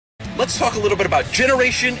let's talk a little bit about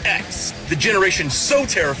Generation X. The generation so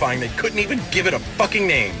terrifying they couldn't even give it a fucking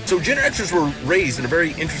name. So Gen Xers were raised in a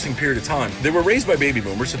very interesting period of time. They were raised by baby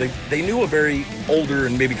boomers, so they knew a very older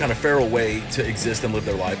and maybe kind of feral way to exist and live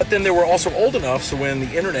their life. But then they were also old enough, so when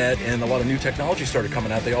the internet and a lot of new technology started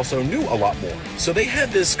coming out, they also knew a lot more. So they had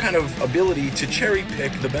this kind of ability to cherry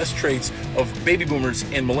pick the best traits of baby boomers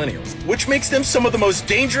and millennials, which makes them some of the most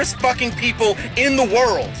dangerous fucking people in the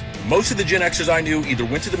world. Most of the Gen Xers I knew either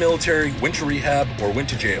went to the military, went to rehab, or went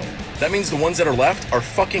to jail. That means the ones that are left are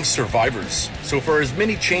fucking survivors. So for as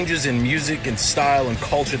many changes in music and style and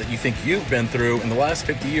culture that you think you've been through, in the last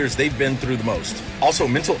 50 years, they've been through the most. Also,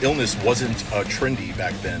 mental illness wasn't trendy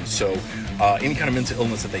back then, so any kind of mental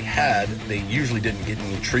illness that they had, they usually didn't get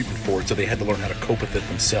any treatment for it, so they had to learn how to cope with it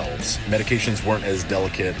themselves. Medications weren't as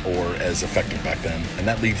delicate or as effective back then, and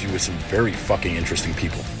that leaves you with some very fucking interesting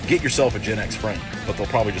people. Get yourself a Gen X friend, but they'll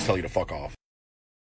probably just tell you to fuck off.